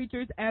favorite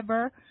preachers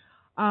ever,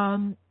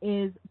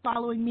 is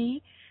following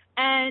me.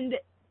 And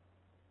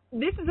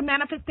this is a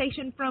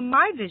manifestation from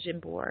my vision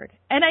board.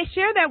 And I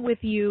share that with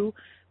you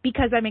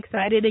because I'm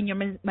excited and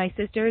you're my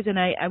sisters, and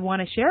I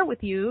want to share with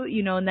you,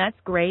 and that's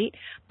great.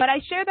 But I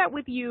share that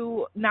with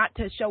you not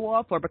to show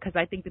off or because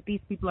I think that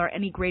these people are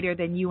any greater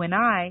than you and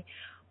I,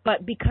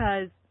 but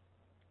because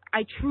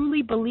I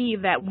truly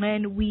believe that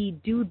when we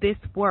do this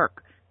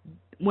work,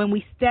 when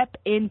we step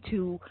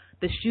into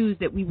the shoes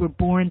that we were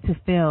born to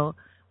fill,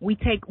 we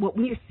take what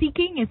we are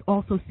seeking is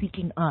also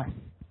seeking us.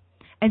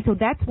 And so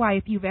that's why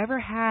if you've ever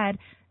had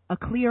a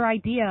clear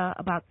idea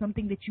about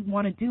something that you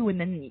want to do and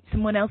then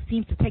someone else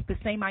seems to take the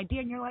same idea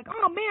and you're like,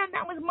 oh, man,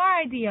 that was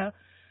my idea,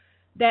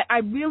 that I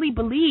really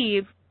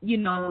believe,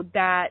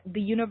 that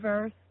the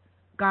universe,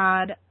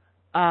 God,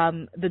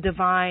 the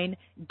divine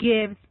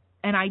gives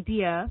an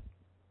idea,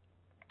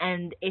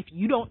 and if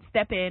you don't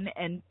step in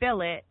and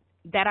fill it,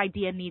 that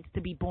idea needs to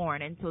be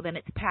born, and so then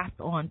it's passed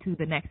on to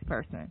the next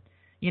person.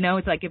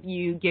 It's like if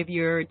you give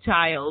your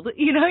child,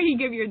 you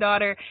give your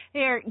daughter,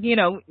 here,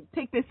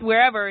 take this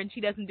wherever, and she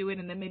doesn't do it,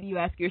 and then maybe you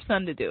ask your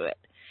son to do it.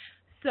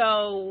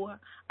 So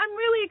I'm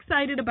really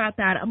excited about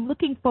that. I'm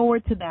looking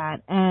forward to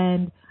that.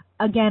 And,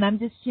 again, I'm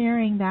just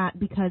sharing that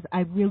because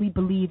I really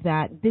believe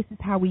that this is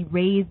how we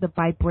raise the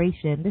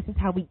vibration. This is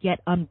how we get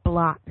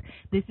unblocked.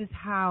 This is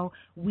how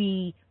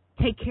we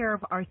take care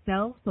of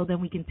ourselves so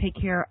then we can take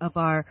care of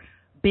our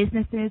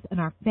businesses and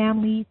our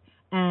families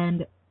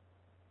and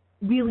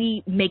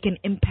really make an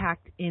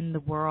impact in the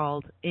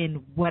world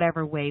in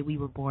whatever way we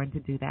were born to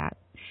do that.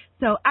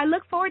 So I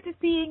look forward to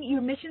seeing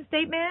your mission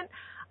statement.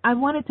 I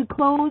wanted to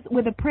close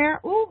with a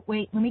prayer. Oh,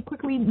 wait, let me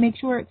quickly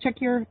check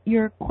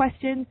your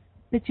questions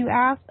that you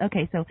asked.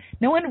 Okay, so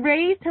no one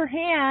raised her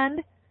hand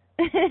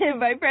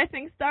by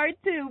pressing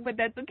 *2, but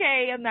that's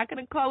okay. I'm not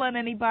going to call on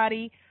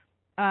anybody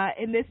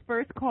in this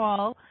first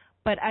call,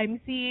 but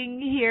I'm seeing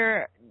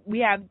here we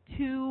have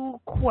 2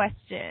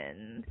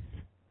 questions.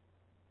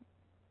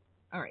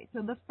 All right,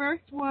 so the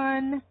first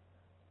one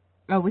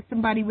was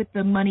somebody with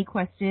the money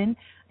question,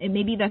 and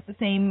maybe that's the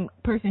same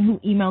person who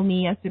emailed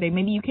me yesterday.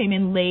 Maybe you came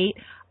in late.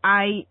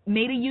 I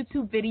made a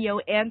YouTube video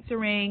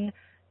answering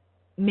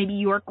maybe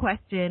your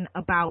question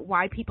about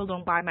why people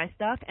don't buy my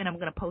stuff, and I'm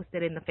going to post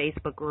it in the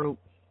Facebook group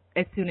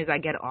as soon as I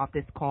get off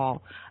this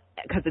call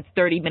because it's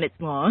 30 minutes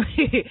long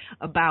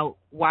about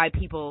why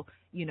people,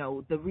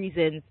 the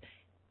reasons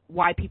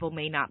why people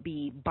may not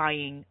be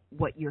buying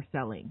what you're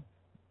selling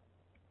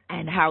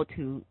and how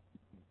to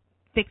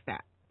fix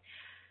that.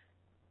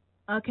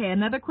 Okay,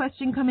 another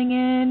question coming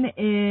in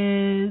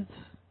is,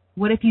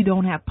 what if you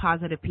don't have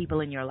positive people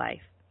in your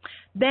life?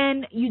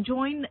 Then you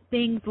join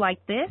things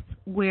like this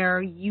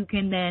where you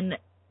can then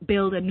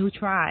build a new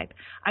tribe.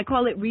 I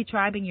call it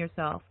retribing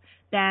yourself,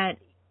 that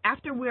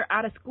after we're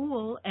out of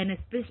school, and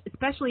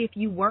especially if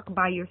you work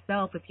by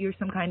yourself, if you're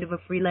some kind of a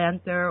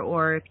freelancer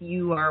or if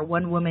you are a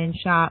one-woman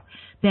shop,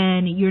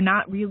 then you're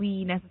not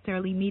really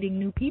necessarily meeting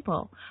new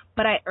people.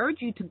 But I urge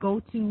you to go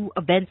to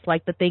events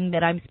like the thing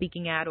that I'm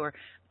speaking at, or,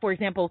 for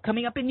example,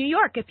 coming up in New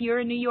York. If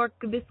you're in New York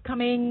this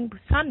coming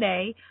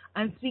Sunday,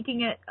 I'm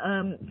speaking at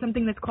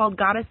something that's called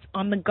Goddess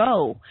on the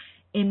Go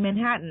in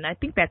Manhattan. I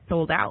think that's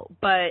sold out,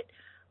 but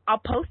I'll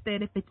post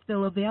it if it's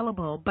still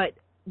available. But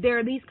there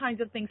are these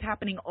kinds of things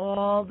happening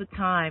all the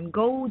time.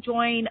 Go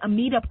join a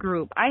meetup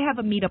group. I have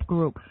a meetup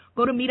group.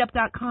 Go to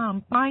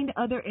meetup.com. Find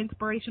other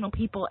inspirational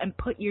people and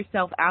put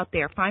yourself out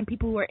there. Find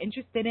people who are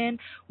interested in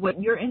what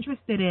you're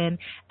interested in,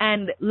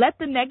 and let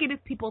the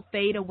negative people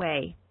fade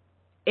away.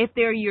 If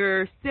they're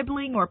your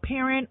sibling or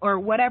parent or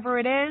whatever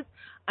it is,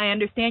 I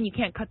understand you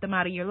can't cut them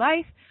out of your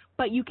life,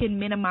 but you can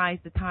minimize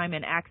the time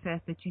and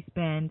access that you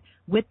spend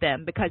with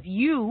them, because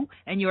you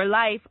and your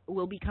life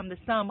will become the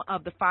sum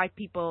of the 5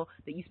 people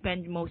that you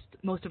spend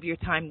most of your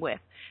time with.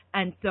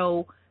 And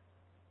so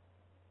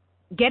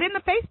get in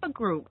the Facebook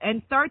group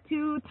and start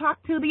to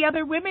talk to the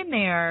other women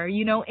there.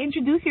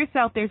 Introduce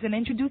yourself. There's an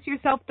introduce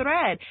yourself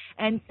thread,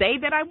 and say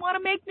that I want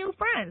to make new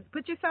friends.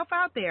 Put yourself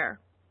out there.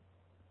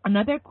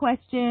 Another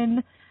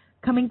question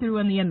coming through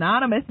on the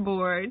anonymous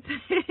boards.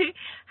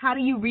 How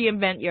do you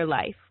reinvent your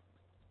life?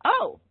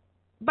 Oh,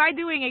 by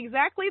doing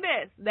exactly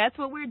this. That's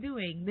what we're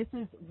doing. This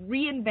is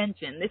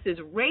reinvention. This is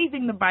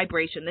raising the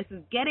vibration. This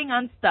is getting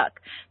unstuck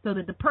so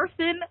that the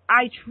person,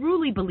 I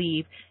truly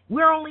believe,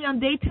 we're only on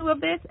day 2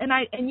 of this,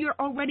 and you're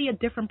already a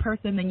different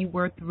person than you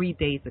were 3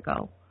 days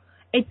ago.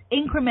 It's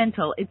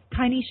incremental. It's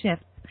tiny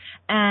shifts.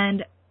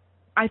 And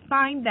I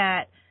find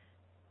that,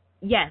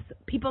 yes,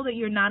 people that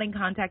you're not in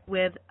contact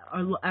with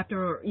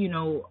after,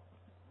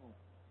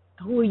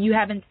 who you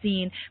haven't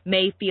seen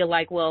may feel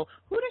like, well,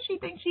 who does she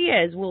think she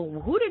is? Well,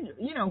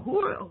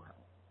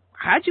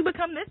 how'd you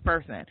become this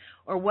person,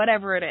 or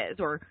whatever it is,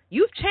 or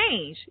you've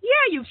changed.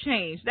 Yeah, you've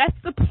changed. That's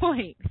the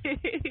point.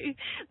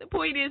 The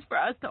point is for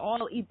us to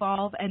all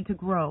evolve and to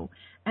grow.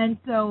 And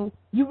so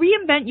you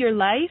reinvent your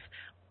life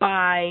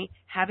by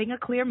having a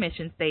clear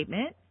mission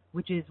statement,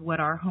 which is what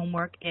our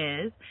homework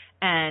is,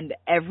 and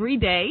every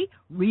day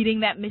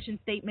reading that mission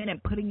statement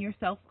and putting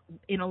yourself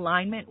in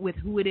alignment with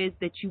who it is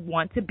that you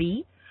want to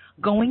be,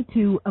 going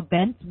to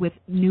events with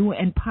new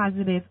and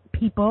positive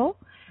people,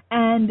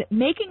 and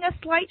making a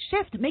slight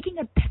shift, making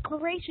a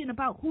declaration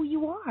about who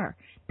you are.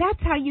 That's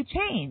how you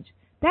change.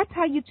 That's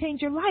how you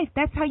change your life.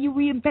 That's how you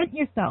reinvent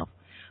yourself.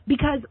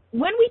 Because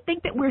when we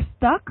think that we're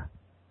stuck,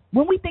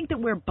 when we think that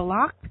we're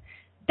blocked,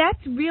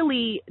 that's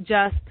really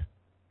just,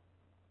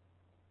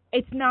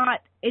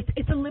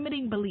 it's a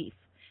limiting belief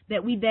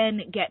that we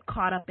then get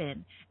caught up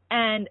in.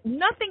 And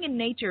nothing in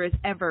nature is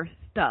ever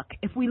stuck.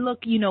 If we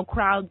look,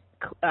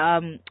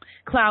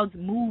 clouds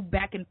move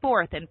back and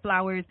forth, and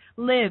flowers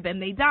live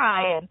and they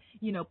die, and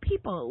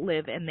people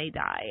live and they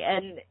die,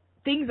 and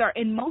things are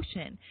in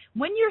motion.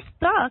 When you're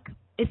stuck,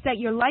 it's that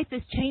your life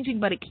is changing,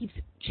 but it keeps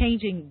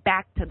changing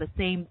back to the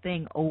same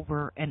thing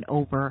over and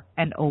over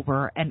and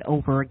over and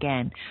over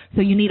again.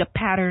 So you need a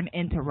pattern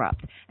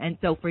interrupt. And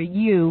so for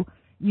you,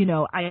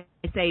 I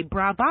say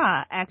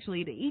brava,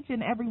 actually, to each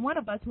and every one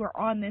of us who are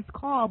on this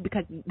call,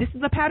 because this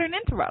is a pattern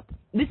interrupt.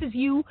 This is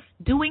you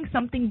doing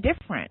something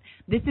different.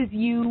 This is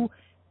you.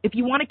 If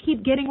you want to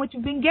keep getting what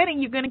you've been getting,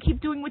 you're going to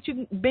keep doing what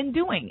you've been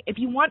doing. If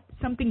you want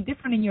something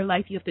different in your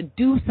life, you have to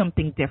do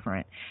something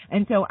different.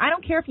 And so I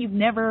don't care if you've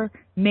never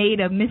made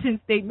a mission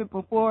statement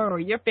before, or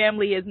your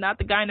family is not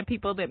the kind of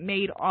people that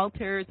made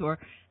altars or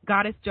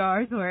goddess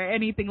jars or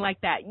anything like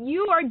that.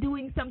 You are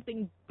doing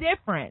something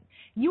different.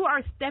 You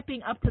are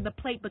stepping up to the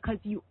plate because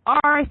you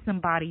are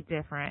somebody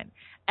different.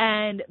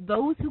 And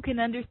those who can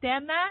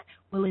understand that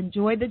will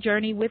enjoy the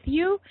journey with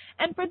you.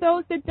 And for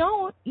those that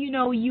don't,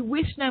 you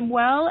wish them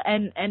well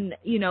and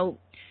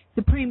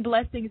supreme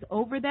blessings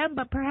over them,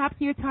 but perhaps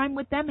your time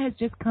with them has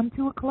just come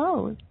to a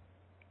close.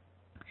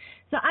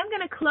 So I'm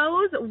going to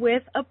close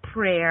with a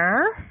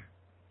prayer.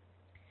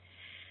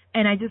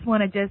 And I just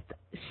want to just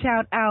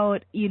shout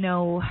out,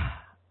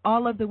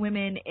 all of the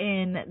women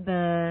in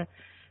the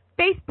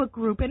Facebook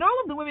group and all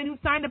of the women who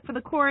signed up for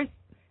the course,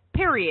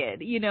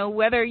 period.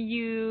 Whether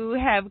you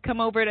have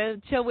come over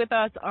to chill with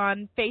us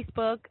on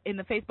Facebook, in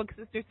the Facebook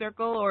Sister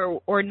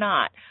Circle, or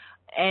not.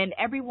 And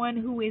everyone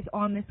who is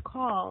on this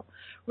call.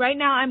 Right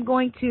now I'm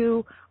going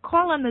to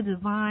call on the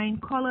divine,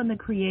 call on the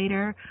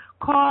Creator,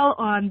 call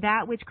on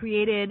that which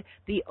created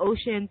the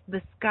oceans,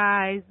 the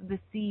skies, the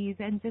seas,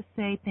 and just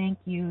say thank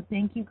you.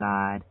 Thank you,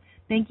 God.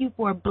 Thank you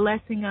for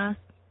blessing us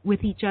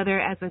with each other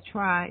as a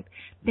tribe.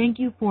 Thank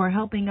you for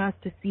helping us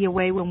to see a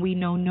way when we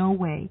know no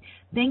way.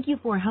 Thank you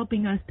for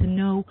helping us to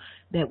know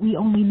that we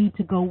only need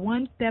to go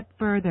one step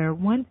further,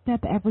 one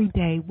step every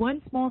day,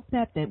 one small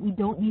step, that we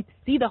don't need to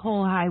see the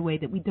whole highway,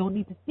 that we don't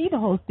need to see the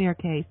whole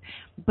staircase,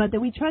 but that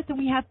we trust and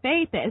we have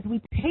faith that as we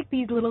take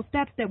these little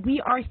steps that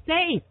we are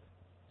safe,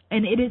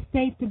 and it is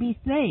safe to be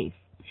safe.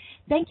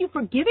 Thank you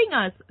for giving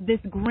us this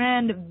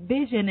grand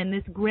vision and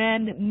this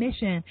grand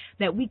mission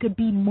that we could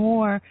be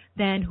more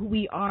than who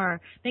we are.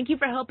 Thank you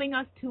for helping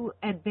us to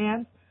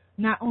advance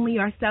not only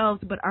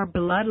ourselves but our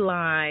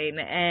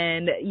bloodline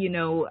and,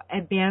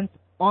 advance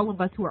all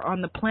of us who are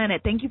on the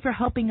planet. Thank you for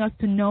helping us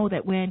to know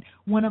that when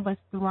one of us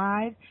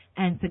thrives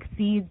and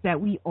succeeds,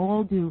 that we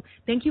all do.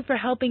 Thank you for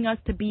helping us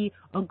to be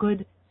a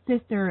good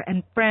sister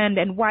and friend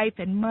and wife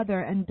and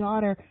mother and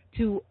daughter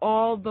to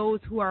all those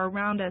who are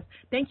around us.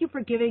 Thank you for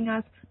giving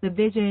us the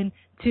vision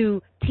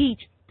to teach,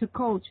 to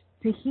coach,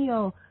 to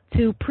heal,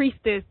 to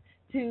priestess,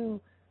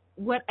 to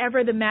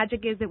whatever the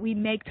magic is that we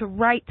make, to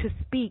write, to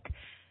speak.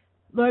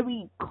 Lord,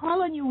 we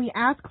call on you. We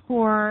ask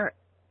for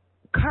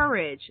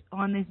courage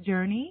on this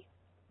journey.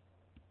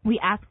 We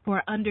ask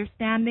for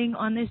understanding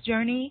on this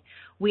journey.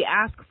 We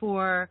ask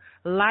for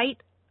light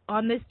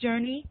on this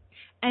journey.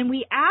 And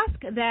we ask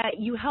that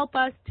you help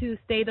us to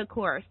stay the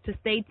course, to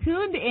stay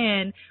tuned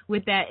in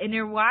with that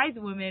inner wise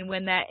woman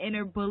when that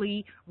inner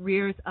bully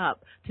rears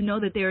up, to know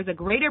that there is a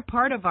greater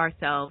part of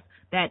ourselves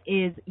that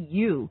is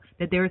you,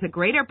 that there is a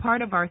greater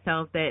part of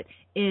ourselves that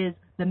is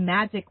the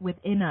magic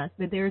within us,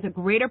 that there is a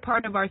greater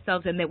part of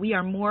ourselves and that we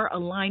are more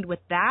aligned with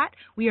that.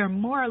 We are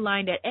more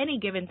aligned at any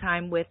given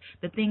time with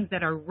the things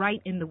that are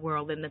right in the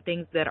world and the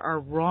things that are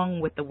wrong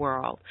with the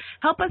world.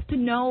 Help us to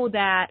know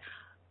that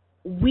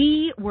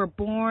we were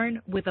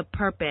born with a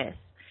purpose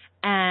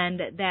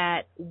and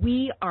that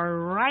we are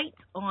right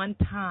on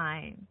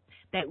time,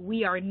 that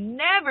we are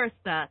never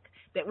stuck,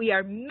 that we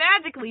are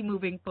magically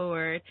moving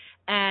forward.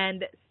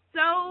 And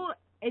so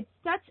it's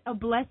such a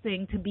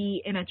blessing to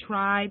be in a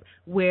tribe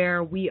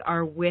where we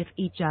are with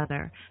each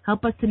other.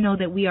 Help us to know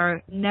that we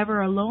are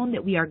never alone,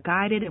 that we are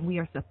guided and we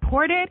are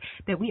supported,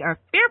 that we are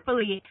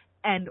fearfully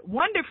and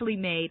wonderfully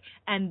made,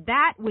 and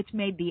that which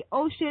made the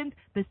oceans,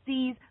 the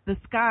seas, the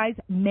skies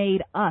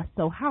made us.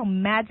 So how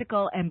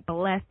magical and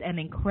blessed and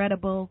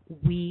incredible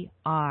we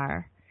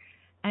are.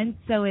 And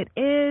so it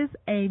is.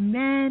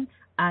 Amen.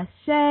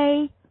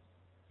 Ashe.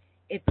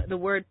 if the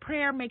word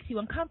prayer makes you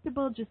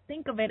uncomfortable, just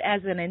think of it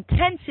as an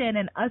intention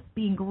and us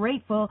being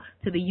grateful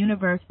to the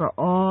universe for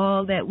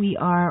all that we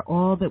are,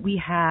 all that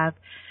we have,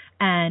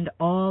 and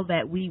all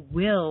that we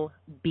will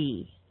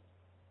be,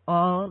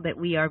 all that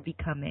we are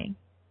becoming.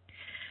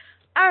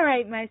 All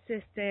right, my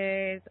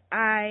sisters,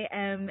 I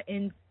am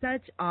in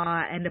such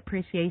awe and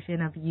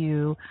appreciation of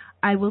you.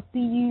 I will see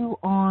you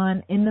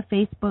in the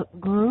Facebook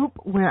group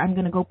where I'm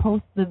going to go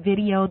post the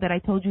video that I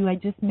told you I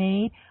just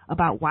made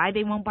about why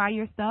they won't buy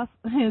your stuff.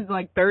 It's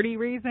like 30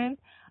 reasons,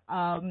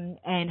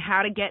 and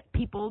how to get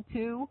people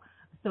to,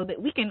 so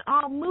that we can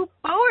all move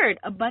forward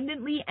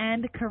abundantly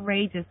and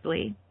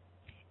courageously.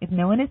 If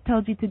no one has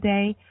told you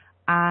today,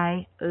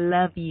 I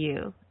love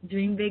you.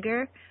 Dream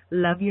bigger,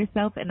 love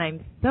yourself, and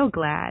I'm so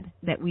glad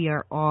that we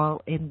are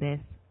all in this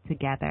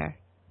together.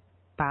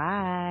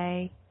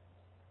 Bye.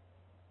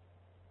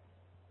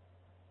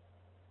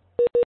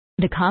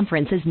 The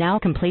conference is now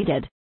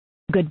completed.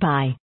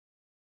 Goodbye.